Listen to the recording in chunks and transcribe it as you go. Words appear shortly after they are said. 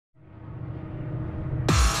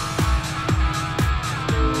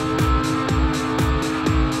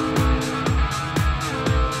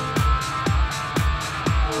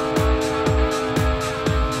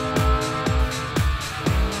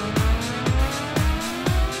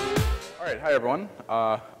right, hi everyone.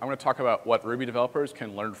 I'm going to talk about what Ruby developers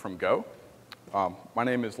can learn from Go. My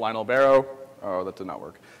name is Lionel Barrow. Oh, that did not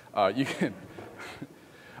work. I'm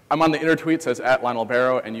on the inner tweets as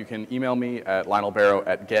 @LionelBarrow, and you can email me at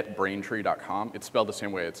lionelbarrow@getbraintree.com. It's spelled the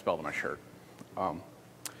same way it's spelled on my shirt.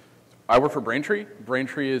 I work for Braintree.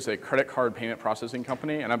 Braintree is a credit card payment processing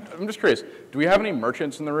company, and I'm just curious, do we have any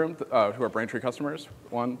merchants in the room who are Braintree customers?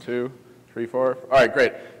 1, 2, 3, 4. All right,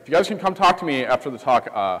 great. If you guys can come talk to me after the talk,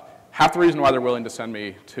 half the reason why they're willing to send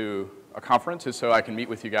me to a conference is so I can meet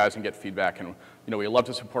with you guys and get feedback. And we'd love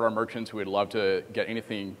to support our merchants. We'd love to get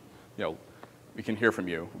anything we can hear from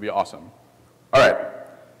you. It would be awesome. All right,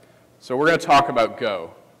 so we're going to talk about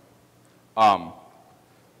Go.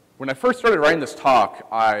 When I first started writing this talk,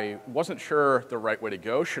 I wasn't sure the right way to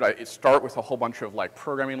go. Should I start with a whole bunch of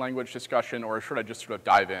programming language discussion, or should I just sort of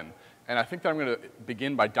dive in? And I think that I'm going to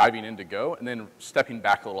begin by diving into Go and then stepping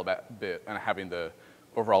back a little bit and having the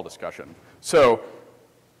overall discussion. So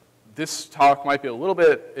this talk might be a little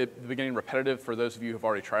bit, at the beginning, repetitive for those of you who have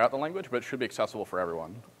already tried out the language, but it should be accessible for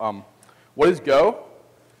everyone. What is Go?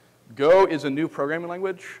 Go is a new programming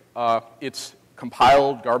language. It's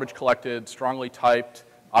compiled, garbage collected, strongly typed,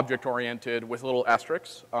 object-oriented, with little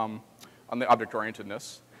asterisks on the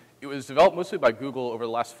object-orientedness. It was developed mostly by Google over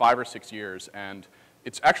the last 5 or 6 years, and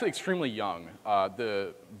it's actually extremely young.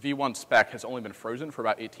 The V1 spec has only been frozen for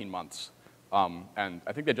about 18 months. And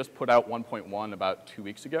I think they just put out 1.1 about 2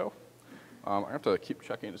 weeks ago. I have to keep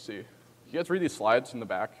checking to see. You guys read these slides in the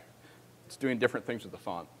back? It's doing different things with the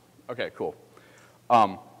font. Okay, cool.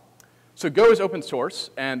 So Go is open source,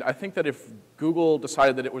 and I think that if Google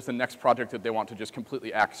decided that it was the next project that they want to just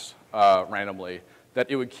completely axe randomly,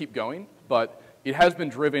 that it would keep going. But it has been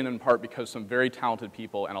driven in part because some very talented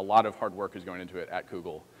people and a lot of hard work is going into it at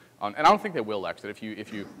Google. And I don't think they will exit.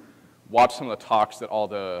 If you watch some of the talks that all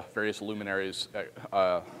the various luminaries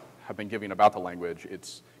have been giving about the language,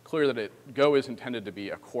 it's clear that Go is intended to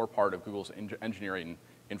be a core part of Google's engineering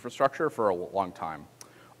infrastructure for a long time.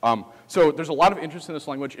 So there's a lot of interest in this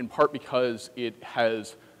language, in part because it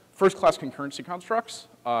has first-class concurrency constructs,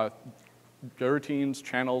 routines,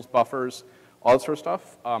 channels, buffers, all that sort of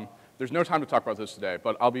stuff. There's no time to talk about this today,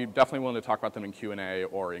 but I'll be definitely willing to talk about them in Q&A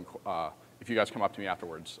or if you guys come up to me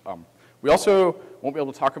afterwards. We also won't be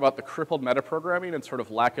able to talk about the crippled metaprogramming and sort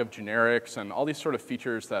of lack of generics and all these sort of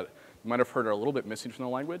features that you might have heard are a little bit missing from the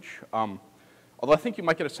language. Although I think you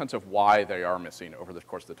might get a sense of why they are missing over the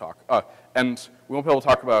course of the talk. And we won't be able to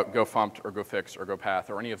talk about GoFumped or GoFix or GoPath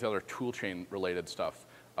or any of the other toolchain related stuff.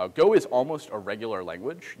 Go is almost a regular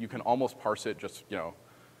language. You can almost parse it just,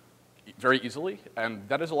 very easily. And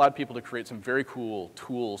that has allowed people to create some very cool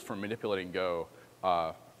tools for manipulating Go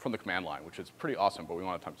from the command line, which is pretty awesome, but we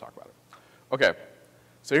won't have time to talk about it. Okay,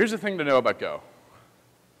 so here's the thing to know about Go.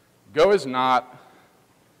 Go is not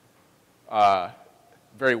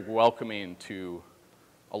very welcoming to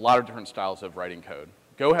a lot of different styles of writing code.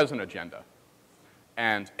 Go has an agenda.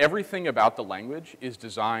 And everything about the language is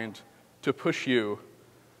designed to push you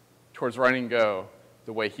towards writing Go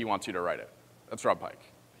the way he wants you to write it. That's Rob Pike.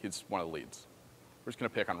 He's one of the leads. We're just going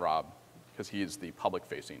to pick on Rob because he is the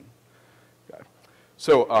public-facing guy.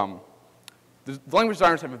 So the language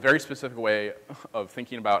designers have a very specific way of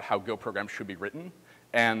thinking about how Go programs should be written,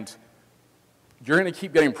 and you're going to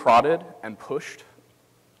keep getting prodded and pushed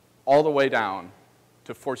all the way down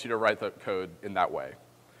to force you to write the code in that way.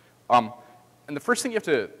 And the first thing you have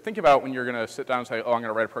to think about when you're going to sit down and say, oh, I'm going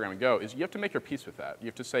to write a program in Go, is you have to make your peace with that. You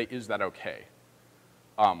have to say, is that okay?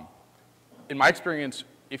 In my experience,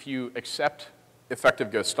 if you accept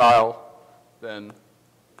effective Go style, then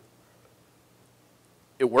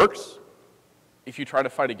it works. If you try to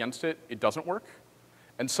fight against it, it doesn't work.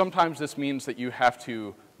 And sometimes this means that you have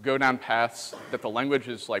to go down paths that the language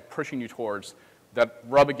is pushing you towards that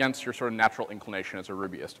rub against your sort of natural inclination as a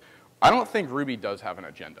Rubyist. I don't think Ruby does have an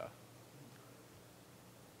agenda.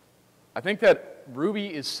 I think that Ruby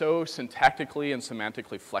is so syntactically and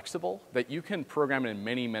semantically flexible that you can program it in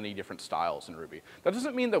many, many different styles in Ruby. That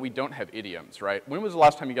doesn't mean that we don't have idioms, right? When was the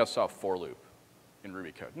last time you guys saw a for loop in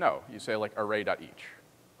Ruby code? No, you say array.each,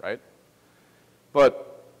 right?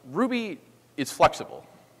 But Ruby is flexible.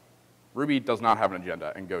 Ruby does not have an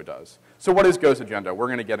agenda, and Go does. So what is Go's agenda? We're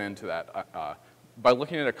going to get into that by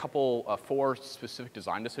looking at a couple, 4 specific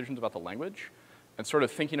design decisions about the language and sort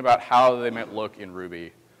of thinking about how they might look in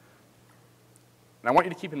Ruby. And I want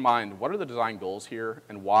you to keep in mind, what are the design goals here,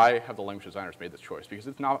 and why have the language designers made this choice? Because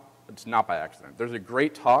it's not by accident. There's a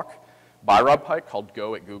great talk by Rob Pike called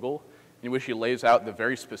Go at Google, in which he lays out the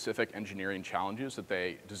very specific engineering challenges that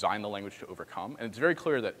they designed the language to overcome. And it's very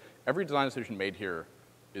clear that every design decision made here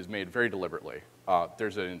is made very deliberately.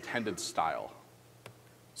 There's an intended style.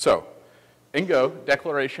 So In Go,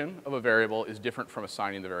 declaration of a variable is different from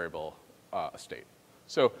assigning the variable a state.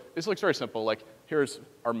 So this looks very simple. Like, here's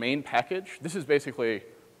our main package. This is basically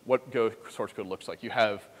what Go source code looks like. You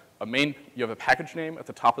have a package name at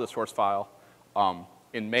the top of the source file.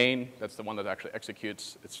 In main, that's the one that actually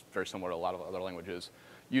executes. It's very similar to a lot of other languages.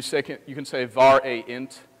 You can say var a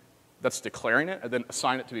int, that's declaring it, and then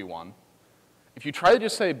assign it to be 1. If you try to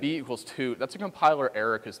just say b equals 2, that's a compiler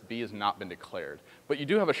error because b has not been declared. But you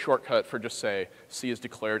do have a shortcut for just say c is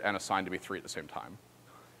declared and assigned to be 3 at the same time.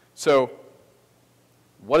 So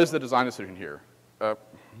what is the design decision here?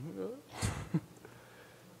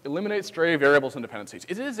 Eliminate stray variables and dependencies.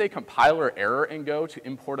 It is a compiler error in Go to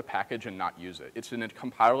import a package and not use it. It's a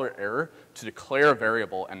compiler error to declare a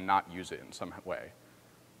variable and not use it in some way.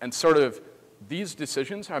 And sort of these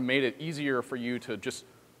decisions have made it easier for you to just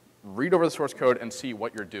read over the source code and see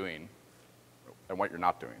what you're doing and what you're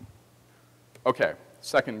not doing. Okay,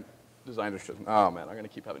 second design decision. Oh man, I'm gonna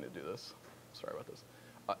keep having to do this. Sorry about this.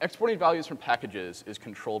 Exporting values from packages is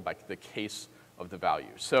controlled by the case of the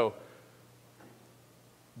value. So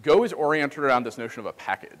Go is oriented around this notion of a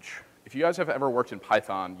package. If you guys have ever worked in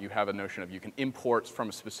Python, you have a notion of you can import from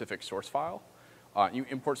a specific source file. You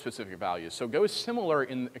import specific values. So Go is similar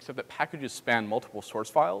except that packages span multiple source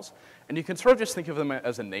files, and you can sort of just think of them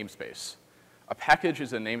as a namespace. A package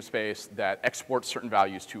is a namespace that exports certain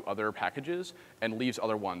values to other packages and leaves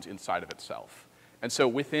other ones inside of itself. And so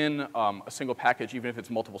within a single package, even if it's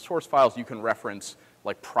multiple source files, you can reference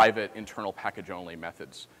like private internal package-only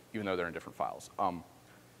methods, even though they're in different files.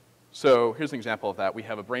 So here's an example of that. We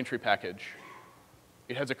have a Braintree package.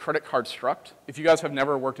 It has a credit card struct. If you guys have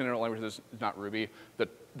never worked in a language that's not Ruby,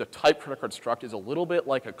 the type credit card struct is a little bit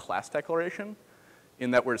like a class declaration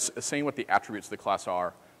in that we're saying what the attributes of the class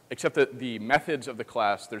are, except that the methods of the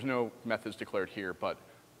class, there's no methods declared here, but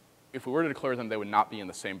if we were to declare them, they would not be in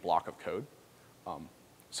the same block of code.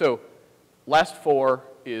 So last 4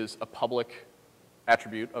 is a public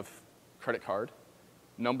attribute of credit card.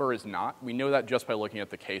 Number is not. We know that just by looking at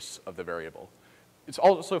the case of the variable. It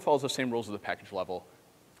also follows the same rules of the package level.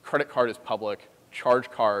 Credit card is public.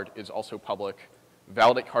 Charge card is also public.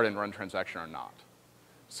 Validate card and run transaction are not.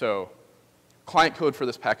 So client code for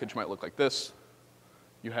this package might look like this.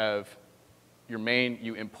 You have your main,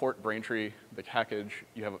 you import Braintree, the package.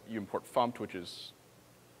 You import fumped, which is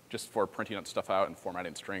just for printing stuff out and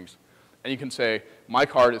formatting strings. And you can say, my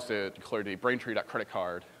card is declared to be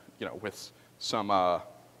Braintree.creditcard, with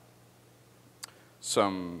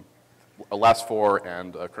a last 4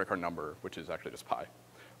 and a credit card number, which is actually just pi.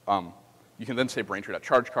 You can then say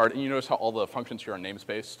Braintree.chargecard, and you notice how all the functions here are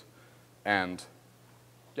namespaced, and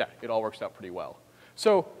yeah, it all works out pretty well.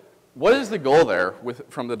 So what is the goal there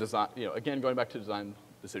from the design, again, going back to design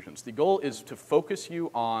decisions? The goal is to focus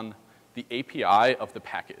you on the API of the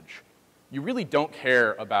package. You really don't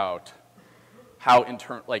care about how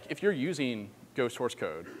if you're using Go source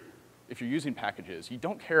code, if you're using packages, you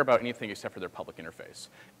don't care about anything except for their public interface.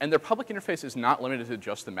 And their public interface is not limited to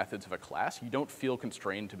just the methods of a class. You don't feel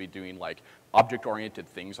constrained to be doing object-oriented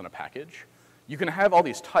things on a package. You can have all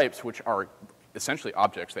these types, which are essentially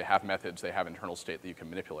objects. They have methods, they have internal state that you can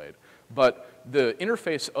manipulate. But the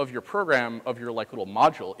interface of your program, of your little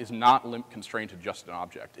module, is not constrained to just an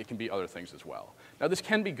object. It can be other things as well. Now this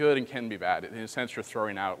can be good and can be bad. In a sense, you're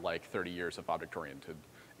throwing out 30 years of object-oriented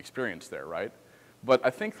experience there, right? But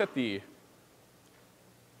I think that the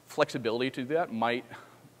flexibility to do that might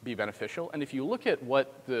be beneficial. And if you look at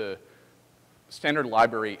what the standard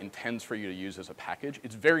library intends for you to use as a package,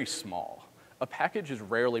 it's very small. A package is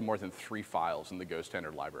rarely more than 3 files in the Go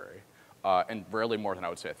standard library, and rarely more than, I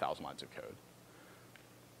would say, 1,000 lines of code.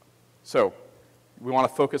 So we want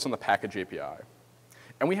to focus on the package API.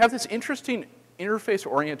 And we have this interesting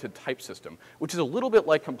interface-oriented type system, which is a little bit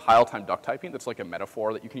like compile-time duck typing. That's like a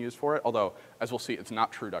metaphor that you can use for it, although, as we'll see, it's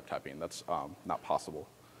not true duck typing. That's not possible.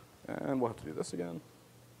 And we'll have to do this again.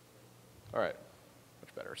 All right,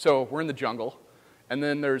 much better. So we're in the jungle, and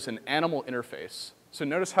then there's an animal interface. So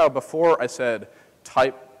notice how before I said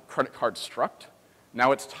type credit card struct,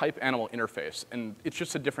 now it's type animal interface, and it's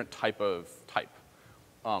just a different type of type.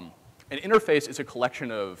 An interface is a collection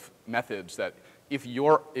of methods that if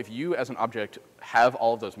you as an object have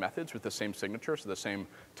all of those methods with the same signature, so the same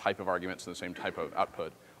type of arguments and the same type of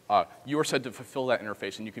output, you are said to fulfill that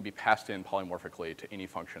interface, and you can be passed in polymorphically to any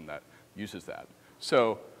function that uses that.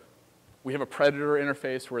 So we have a predator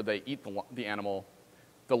interface where they eat the animal.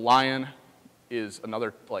 The lion is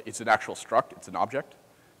another, it's an actual struct, it's an object.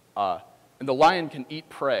 And the lion can eat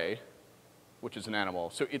prey, which is an animal,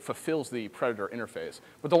 so it fulfills the predator interface.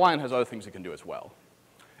 But the lion has other things it can do as well.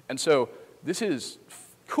 And so this is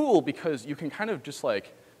cool because you can kind of just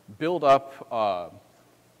build up,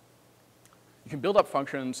 you can build up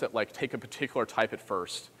functions that like take a particular type at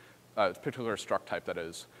first, a particular struct type that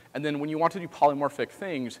is, and then when you want to do polymorphic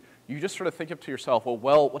things, you just sort of think up to yourself,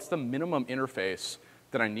 well, what's the minimum interface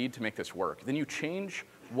that I need to make this work? Then you change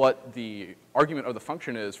what the argument of the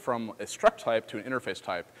function is from a struct type to an interface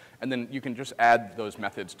type, and then you can just add those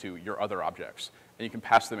methods to your other objects, and you can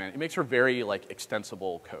pass them in. It makes for very like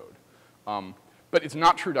extensible code. But it's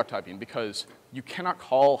not true duck typing because you cannot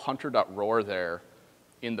call hunter.roar there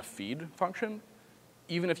in the feed function,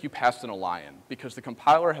 even if you passed in a lion, because the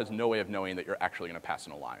compiler has no way of knowing that you're actually going to pass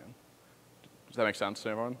in a lion. Does that make sense to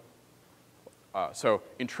everyone? So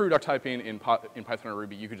in true duck typing in Python or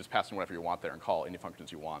Ruby, you could just pass in whatever you want there and call any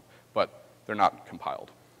functions you want, but they're not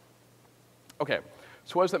compiled. Okay,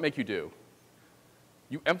 so what does that make you do?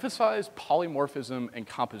 You emphasize polymorphism and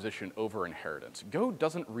composition over inheritance. Go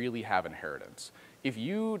doesn't really have inheritance. If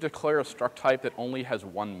you declare a struct type that only has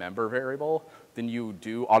one member variable, then you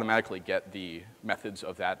do automatically get the methods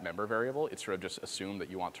of that member variable. It's sort of just assumed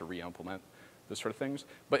that you want to re-implement those sort of things.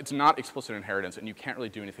 But it's not explicit inheritance, and you can't really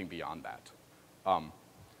do anything beyond that.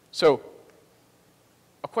 So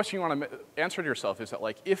a question you want to answer to yourself is that,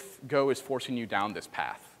 like, if Go is forcing you down this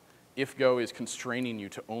path, if Go is constraining you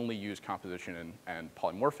to only use composition and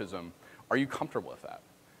polymorphism, are you comfortable with that,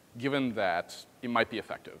 given that it might be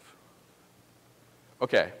effective?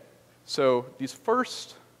 Okay, so these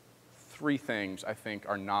first three things, I think,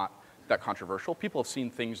 are not that controversial. People have seen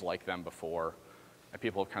things like them before, and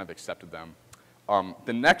people have kind of accepted them.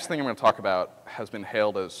 The next thing I'm going to talk about has been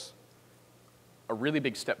hailed as a really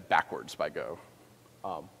big step backwards by Go.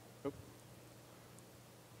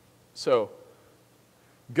 So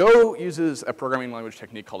Go uses a programming language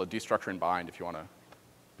technique called a destructure and bind, if you want to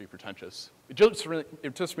be pretentious.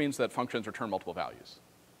 It just means that functions return multiple values.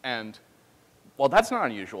 And while that's not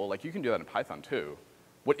unusual, like you can do that in Python too,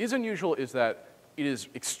 what is unusual is that it is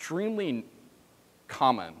extremely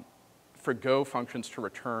common for Go functions to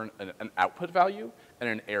return an output value and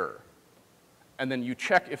an error. And then you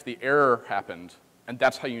check if the error happened, and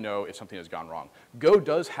that's how you know if something has gone wrong. Go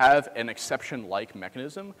does have an exception-like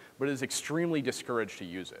mechanism, but it is extremely discouraged to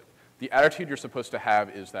use it. The attitude you're supposed to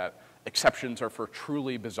have is that exceptions are for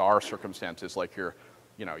truly bizarre circumstances, like you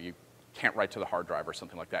can't write to the hard drive or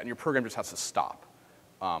something like that, and your program just has to stop.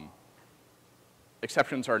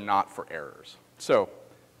 Exceptions are not for errors. So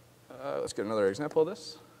let's get another example of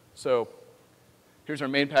this. So here's our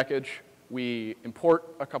main package. We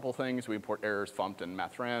import a couple things. We import errors, fumped, and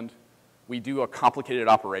mathrand. We do a complicated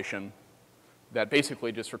operation that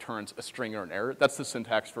basically just returns a string or an error. That's the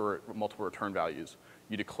syntax for multiple return values.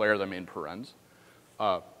 You declare them in parens.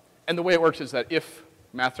 And the way it works is that if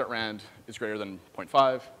math.rand is greater than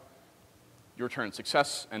 0.5, you return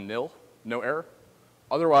success and nil, no error.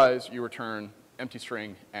 Otherwise, you return empty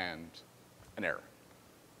string and an error.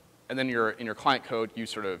 And then in your client code, you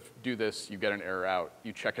sort of do this, you get an error out,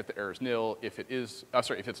 you check if the error is nil. If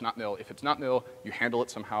it's not nil, you handle it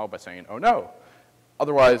somehow by saying, oh no.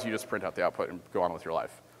 Otherwise, you just print out the output and go on with your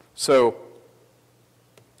life. So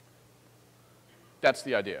that's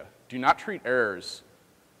the idea. Do not treat errors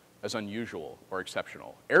as unusual or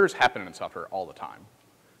exceptional. Errors happen in software all the time.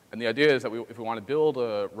 And the idea is that if we want to build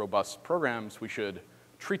robust programs, we should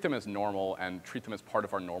treat them as normal and treat them as part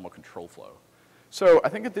of our normal control flow. So I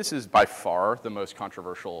think that this is by far the most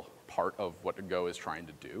controversial part of what Go is trying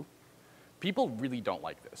to do. People really don't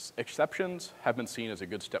like this. Exceptions have been seen as a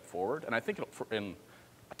good step forward, and I think in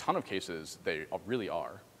a ton of cases they really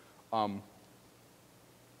are.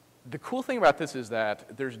 The cool thing about this is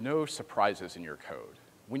that there's no surprises in your code.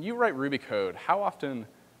 When you write Ruby code, how often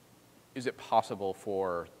is it possible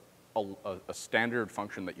for a standard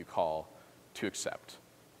function that you call to accept?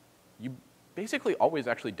 You basically always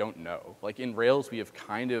actually don't know. Like in Rails, we have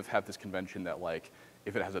kind of have this convention that like,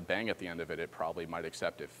 if it has a bang at the end of it, it probably might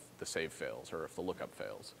accept if the save fails or if the lookup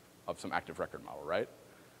fails of some active record model, right?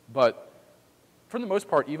 But for the most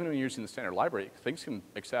part, even when you're using the standard library, things can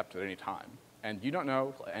accept at any time. And you don't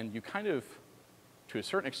know, and you kind of, to a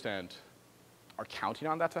certain extent, are counting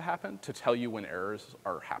on that to happen to tell you when errors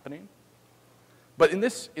are happening. But in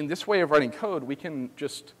this way of writing code,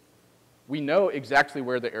 we know exactly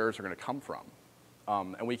where the errors are going to come from,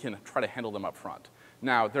 and we can try to handle them up front.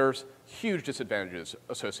 Now, there's huge disadvantages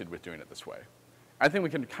associated with doing it this way. I think we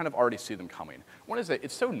can kind of already see them coming. One is that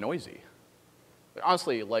it's so noisy.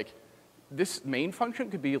 Honestly, like, this main function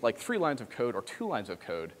could be like 3 lines of code or 2 lines of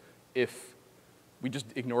code if we just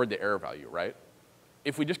ignored the error value, right?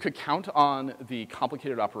 If we just could count on the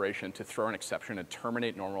complicated operation to throw an exception and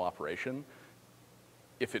terminate normal operation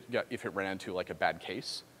if it ran into like a bad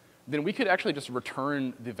case, then we could actually just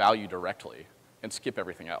return the value directly. and skip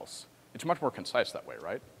everything else. It's much more concise that way,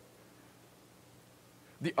 right?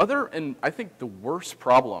 The other, and I think the worst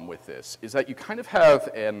problem with this, is that you kind of have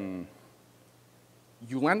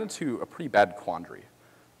you land into a pretty bad quandary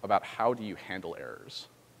about how do you handle errors.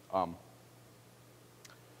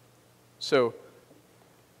 So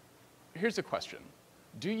here's the question.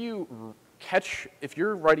 Do you catch, if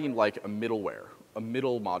you're writing like a middleware, a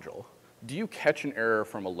middle module, do you catch an error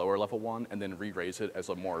from a lower level one and then re-raise it as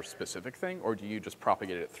a more specific thing, or do you just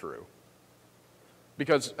propagate it through?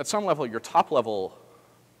 Because at some level, your top level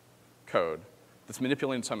code that's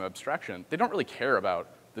manipulating some abstraction, they don't really care about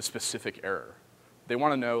the specific error. They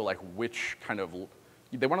want to know like which kind of,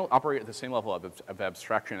 they want to operate at the same level of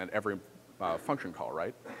abstraction at every function call,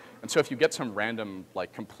 right? And so if you get some random,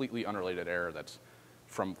 like completely unrelated error that's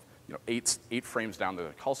from eight frames down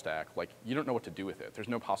the call stack, like you don't know what to do with it. There's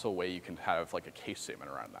no possible way you can have like a case statement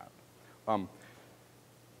around that.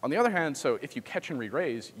 On the other hand, so if you catch and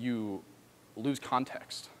re-raise, you lose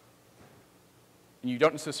context. And you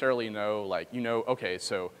don't necessarily know, like, okay,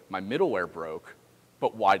 so my middleware broke,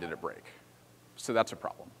 but why did it break? So that's a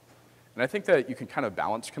problem. And I think that you can kind of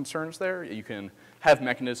balance concerns there. You can have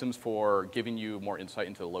mechanisms for giving you more insight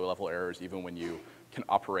into the low-level errors, even when you can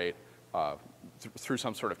operate through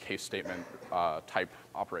some sort of case statement type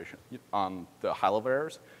operation on the high-level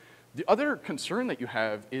errors. The other concern that you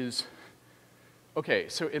have is, okay,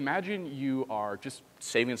 so imagine you are just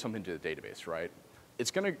saving something to the database, right? It's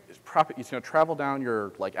going to travel down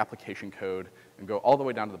your like application code and go all the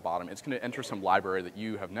way down to the bottom. It's going to enter some library that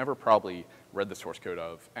you have never probably read the source code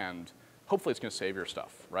of, and hopefully it's going to save your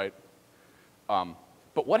stuff, right?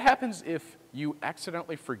 But what happens if you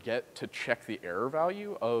accidentally forget to check the error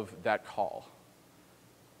value of that call?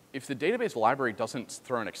 If the database library doesn't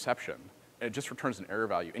throw an exception, and it just returns an error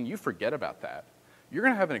value, and you forget about that, you're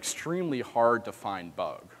going to have an extremely hard to find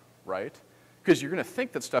bug, right? Because you're going to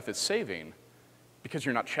think that stuff is saving because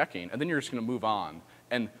you're not checking, and then you're just going to move on,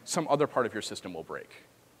 and some other part of your system will break.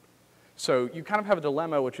 So you kind of have a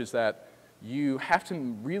dilemma, which is that you have to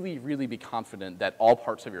really, really be confident that all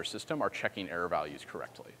parts of your system are checking error values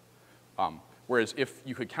correctly. Whereas if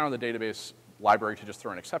you could count on the database library to just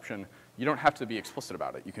throw an exception, you don't have to be explicit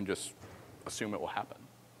about it. You can just assume it will happen.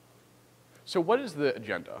 So what is the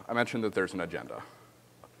agenda? I mentioned that there's an agenda.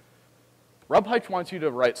 RubHype wants you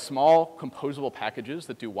to write small composable packages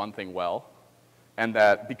that do one thing well and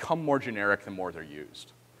that become more generic the more they're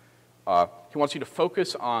used. He wants you to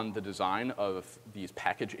focus on the design of these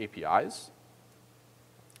package APIs,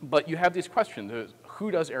 but you have these questions.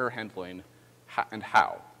 Who does error handling and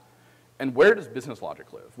how? And where does business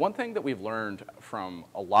logic live? One thing that we've learned from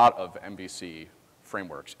a lot of MVC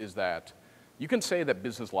frameworks is that you can say that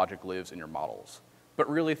business logic lives in your models, but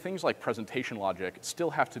really things like presentation logic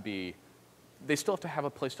still have to be, they still have to have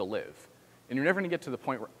a place to live. And you're never going to get to the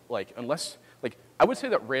point where, like, unless, like, I would say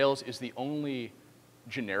that Rails is the only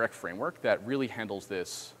generic framework that really handles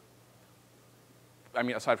this, I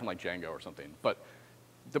mean, aside from like Django or something. But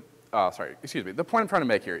the point I'm trying to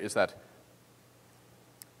make here is that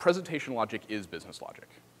presentation logic is business logic.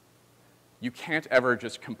 You can't ever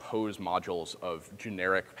just compose modules of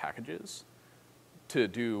generic packages to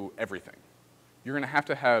do everything. You're going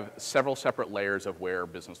to have several separate layers of where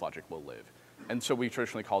business logic will live. And so we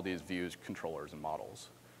traditionally call these views controllers and models,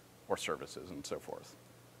 or services and so forth.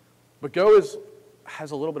 But Go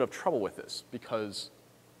has a little bit of trouble with this, because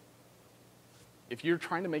if you're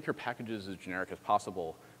trying to make your packages as generic as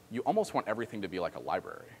possible, you almost want everything to be like a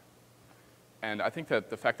library. And I think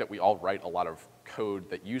that the fact that we all write a lot of code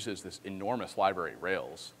that uses this enormous library,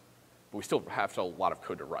 Rails, but we still have a lot of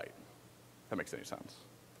code to write. If that makes any sense.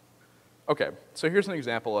 Okay, so here's an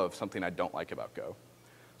example of something I don't like about Go.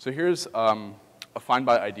 So here's a find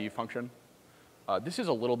by ID function. This is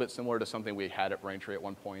a little bit similar to something we had at Braintree at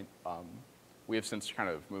one point. We have since kind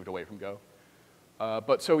of moved away from Go.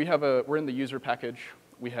 But so we're in the user package.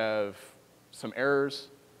 We have some errors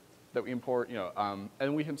that we import,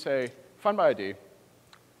 and we can say, find by ID.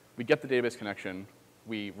 We get the database connection.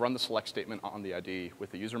 We run the select statement on the ID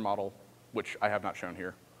with the user model, which I have not shown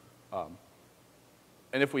here.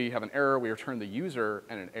 And if we have an error, we return the user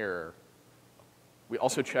and an error. We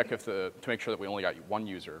also check to make sure that we only got one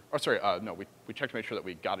user. Or sorry, no, we check to make sure that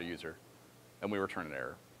we got a user, and we return an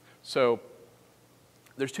error. So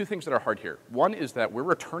there's two things that are hard here. One is that we're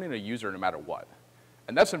returning a user no matter what,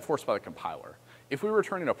 and that's enforced by the compiler. If we were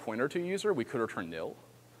returning a pointer to a user, we could return nil,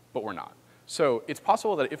 but we're not. So it's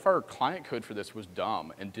possible that if our client code for this was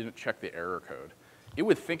dumb and didn't check the error code, it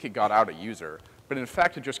would think it got out a user, but in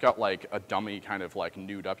fact it just got like a dummy kind of like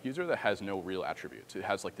newed up user that has no real attributes. It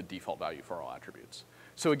has like the default value for all attributes.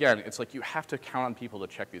 So again, it's like you have to count on people to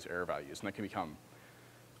check these error values, and that can become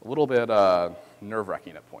a little bit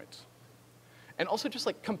nerve-wracking at points. And also just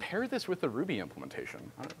like compare this with the Ruby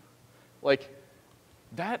implementation. Like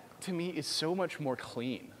that to me is so much more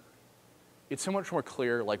clean. It's so much more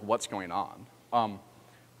clear like what's going on.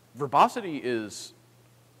 Verbosity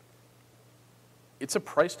it's a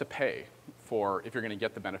price to pay for if you're going to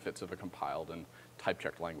get the benefits of a compiled and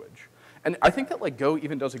type-checked language. And I think that like Go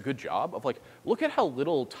even does a good job of like, look at how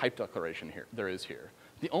little type declaration there is here.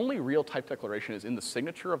 The only real type declaration is in the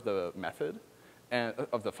signature of the method, and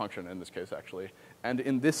of the function in this case actually. And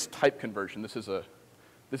in this type conversion, this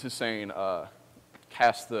is saying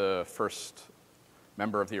cast the first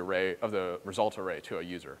member of the array, of the result array to a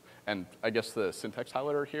user. And I guess the syntax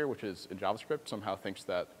highlighter here, which is in JavaScript, somehow thinks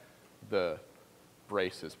that the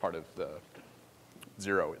brace is part of the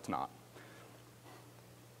 0. It's not.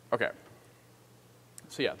 Okay.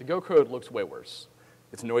 So yeah, the Go code looks way worse.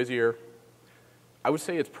 It's noisier. I would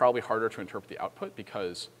say it's probably harder to interpret the output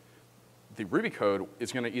because the Ruby code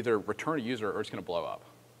is going to either return a user or it's going to blow up,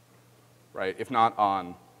 right? If not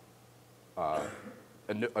on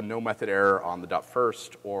a no method error on the dot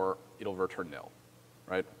first, or it'll return nil,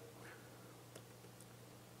 right?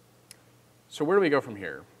 So where do we go from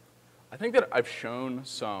here? I think that I've shown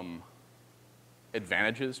some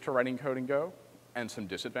advantages to writing code in Go and some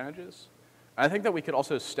disadvantages. And I think that we could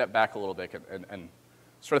also step back a little bit and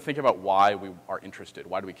sort of think about why we are interested.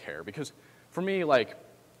 Why do we care? Because for me, like,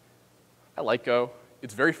 I like Go.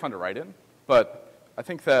 It's very fun to write in, but I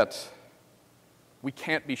think that we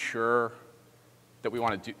can't be sure that we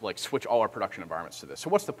want to switch all our production environments to this. So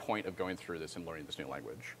what's the point of going through this and learning this new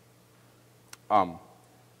language?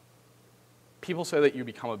 People say that you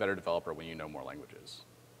become a better developer when you know more languages.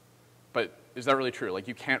 But is that really true? Like,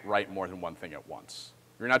 you can't write more than one thing at once.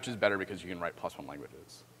 You're not just better because you can write +1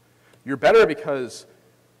 languages. You're better because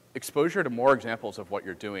exposure to more examples of what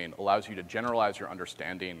you're doing allows you to generalize your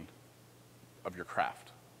understanding of your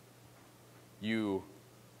craft. You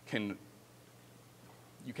can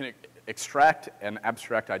extract an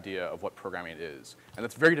abstract idea of what programming is, and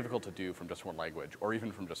that's very difficult to do from just one language, or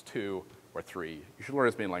even from just 2 or 3. You should learn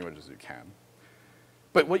as many languages as you can.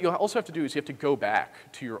 But what you also have to do is you have to go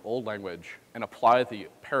back to your old language and apply the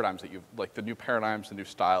paradigms that you've, like the new paradigms, the new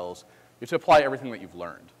styles. You have to apply everything that you've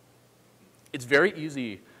learned. It's very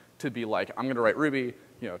easy to be like, I'm going to write Ruby,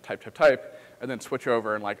 type, type, type, and then switch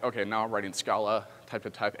over and like, okay, now I'm writing Scala, type,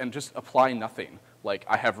 type, type, and just apply nothing. Like,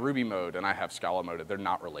 I have Ruby mode and I have Scala mode. They're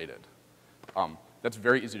not related. That's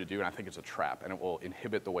very easy to do, and I think it's a trap, and it will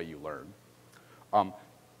inhibit the way you learn.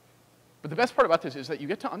 But the best part about this is that you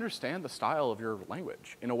get to understand the style of your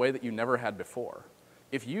language in a way that you never had before.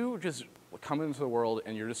 If you just come into the world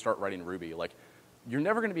and you just start writing Ruby, like, you're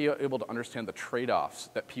never going to be able to understand the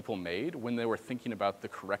trade-offs that people made when they were thinking about the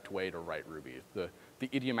correct way to write Ruby, the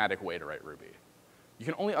idiomatic way to write Ruby. You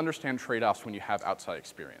can only understand trade-offs when you have outside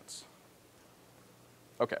experience.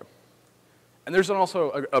 Okay. And there's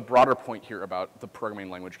also a broader point here about the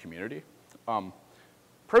programming language community.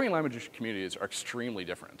 Programming language communities are extremely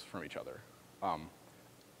different from each other.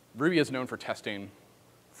 Ruby is known for testing,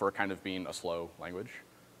 for kind of being a slow language,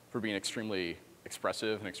 for being extremely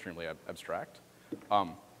expressive and extremely abstract.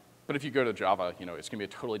 But if you go to Java, it's going to be a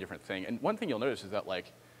totally different thing. And one thing you'll notice is that,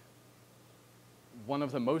 like, one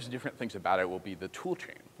of the most different things about it will be the tool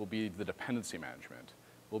chain, will be the dependency management,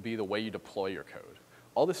 will be the way you deploy your code.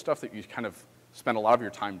 All this stuff that you kind of spend a lot of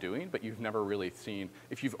your time doing, but you've never really seen.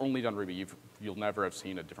 If you've only done Ruby, you'll never have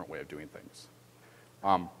seen a different way of doing things.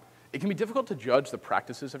 It can be difficult to judge the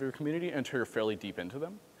practices of your community until you're fairly deep into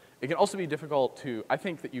them. It can also be difficult to, I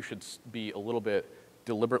think that you should be a little bit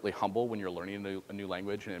deliberately humble when you're learning a new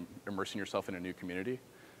language and immersing yourself in a new community.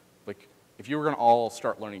 Like, if you were going to all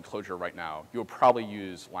start learning Clojure right now, you would probably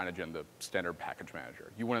use Lineagen, the standard package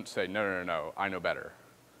manager. You wouldn't say, no, no, no, no, I know better.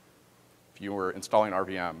 If you were installing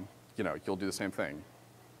RVM, you'll do the same thing.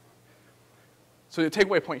 So the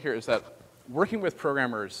takeaway point here is that working with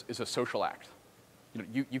programmers is a social act.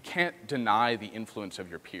 You can't deny the influence of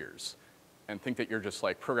your peers and think that you're just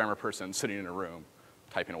like programmer person sitting in a room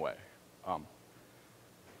typing away. And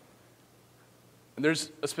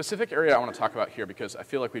there's a specific area I want to talk about here because I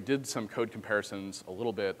feel like we did some code comparisons a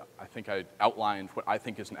little bit. I think I outlined what I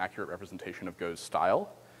think is an accurate representation of Go's style.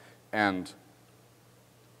 And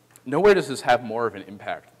nowhere does this have more of an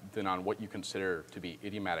impact than on what you consider to be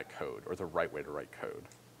idiomatic code or the right way to write code.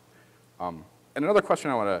 And another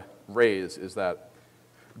question I want to raise is that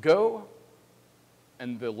Go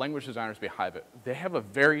and the language designers behind it, they have a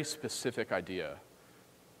very specific idea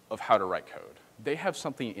of how to write code. They have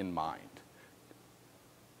something in mind.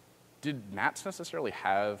 Did Mats necessarily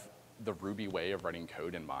have the Ruby way of writing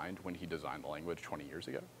code in mind when he designed the language 20 years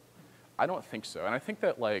ago? I don't think so. And I think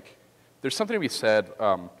that like, there's something to be said.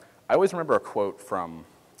 I always remember a quote from,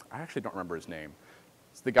 I actually don't remember his name.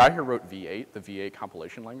 It's the guy who wrote V8, the V8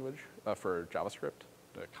 compilation language for JavaScript,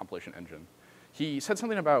 the compilation engine. He said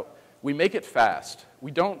something about, we make it fast.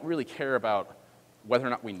 We don't really care about whether or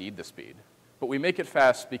not we need the speed, but we make it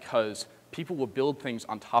fast because people will build things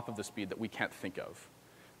on top of the speed that we can't think of.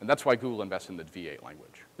 And that's why Google invests in the V8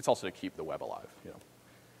 language. It's also to keep the web alive, you know.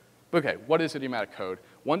 But okay, what is idiomatic code?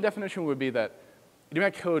 One definition would be that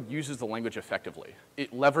idiomatic code uses the language effectively.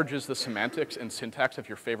 It leverages the semantics and syntax of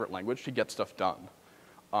your favorite language to get stuff done.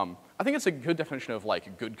 I think it's a good definition of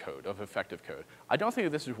like good code, of effective code. I don't think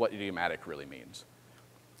that this is what idiomatic really means.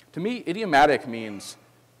 To me, idiomatic means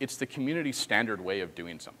it's the community standard way of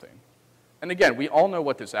doing something. And again, we all know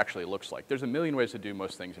what this actually looks like. There's a million ways to do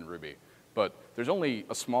most things in Ruby, but there's only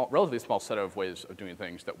a small, relatively small set of ways of doing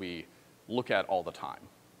things that we look at all the time,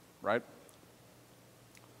 right?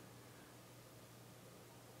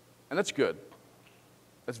 And that's good.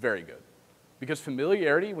 That's very good. Because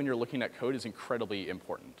familiarity when you're looking at code is incredibly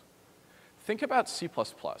important. Think about C++.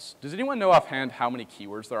 Does anyone know offhand how many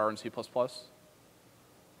keywords there are in C++?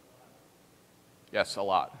 Yes, a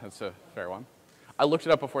lot. That's a fair one. I looked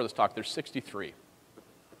it up before this talk. There's 63.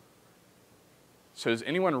 So does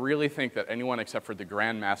anyone really think that anyone except for the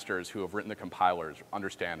grandmasters who have written the compilers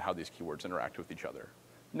understand how these keywords interact with each other?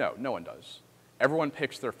 No, no one does. Everyone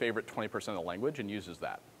picks their favorite 20% of the language and uses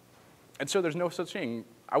that. And so there's no such thing,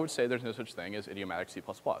 I would say there's no such thing as idiomatic C++.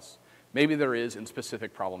 Maybe there is in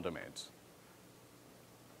specific problem domains.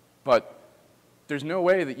 But there's no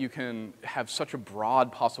way that you can have such a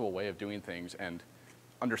broad possible way of doing things and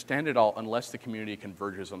understand it all unless the community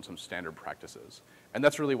converges on some standard practices. And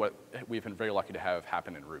that's really what we've been very lucky to have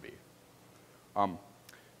happen in Ruby. And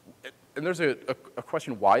there's a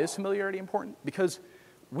question, why is familiarity important? Because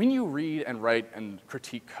when you read and write and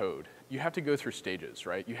critique code, you have to go through stages,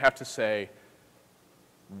 right? You have to say,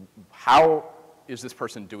 how is this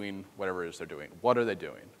person doing whatever it is they're doing? What are they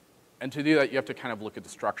doing? And to do that, you have to kind of look at the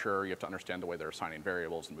structure. You have to understand the way they're assigning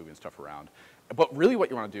variables and moving stuff around. But really what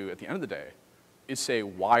you want to do at the end of the day is say,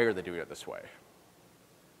 why are they doing it this way?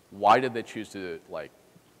 Why did they choose to, like,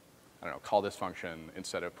 I don't know, call this function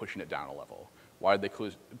instead of pushing it down a level? Why did they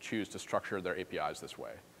choose to structure their APIs this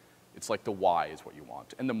way? It's like the why is what you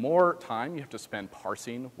want. And the more time you have to spend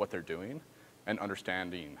parsing what they're doing and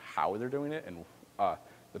understanding how they're doing it, and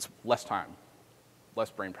it's less time, less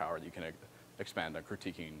brain power that you can expand on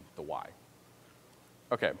critiquing the why.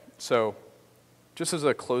 Okay, so just as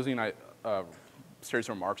a closing series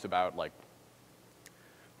of remarks about like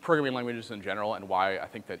programming languages in general and why I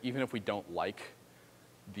think that even if we don't like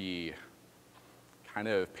the kind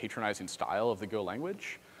of patronizing style of the Go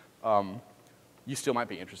language, you still might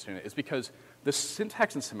be interested in it, is because the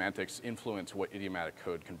syntax and semantics influence what idiomatic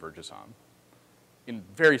code converges on in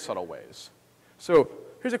very subtle ways. So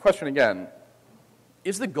here's a question again.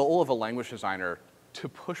 Is the goal of a language designer to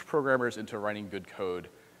push programmers into writing good code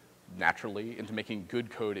naturally, into making good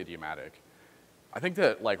code idiomatic? I think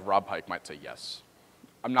that like Rob Pike might say yes.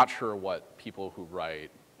 I'm not sure what people who write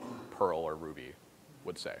Perl or Ruby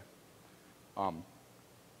would say. But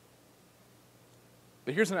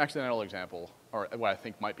here's an accidental example, or what I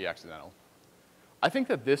think might be accidental. I think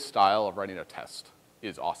that this style of writing a test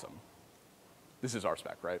is awesome. This is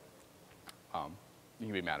RSpec, right? You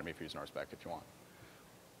can be mad at me for using RSpec if you want.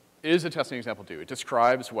 It is a testing example too. It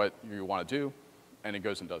describes what you want to do, and it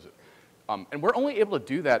goes and does it. And we're only able to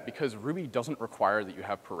do that because Ruby doesn't require that you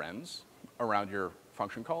have parens around your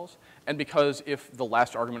function calls, and because if the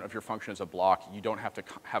last argument of your function is a block, you don't have to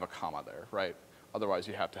have a comma there, right? Otherwise,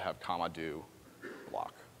 you have to have comma do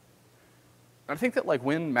block. And I think that like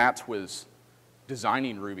when Mats was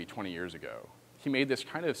designing Ruby 20 years ago, he made this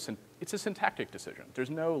kind of, it's a syntactic decision. There's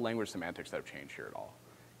no language semantics that have changed here at all.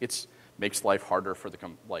 It makes life harder for the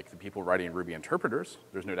people writing Ruby interpreters.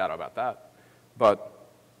 There's no doubt about that. But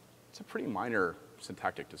it's a pretty minor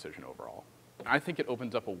syntactic decision overall. And I think it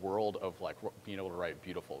opens up a world of like being able to write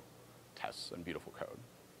beautiful tests and beautiful code.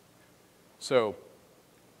 So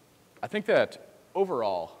I think that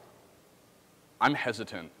overall, I'm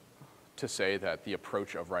hesitant to say that the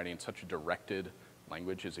approach of writing such a directed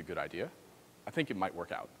language is a good idea. I think it might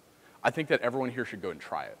work out. I think that everyone here should go and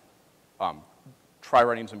try it. Try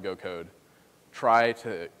writing some Go code. Try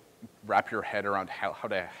to wrap your head around how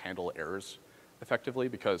to handle errors effectively,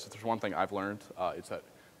 because if there's one thing I've learned, it's that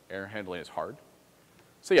error handling is hard.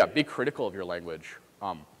 So yeah, be critical of your language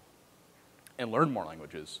and learn more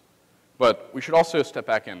languages. But we should also step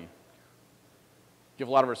back and give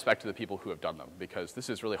a lot of respect to the people who have done them, because this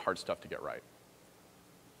is really hard stuff to get right.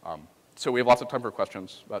 So we have lots of time for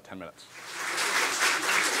questions, about 10 minutes.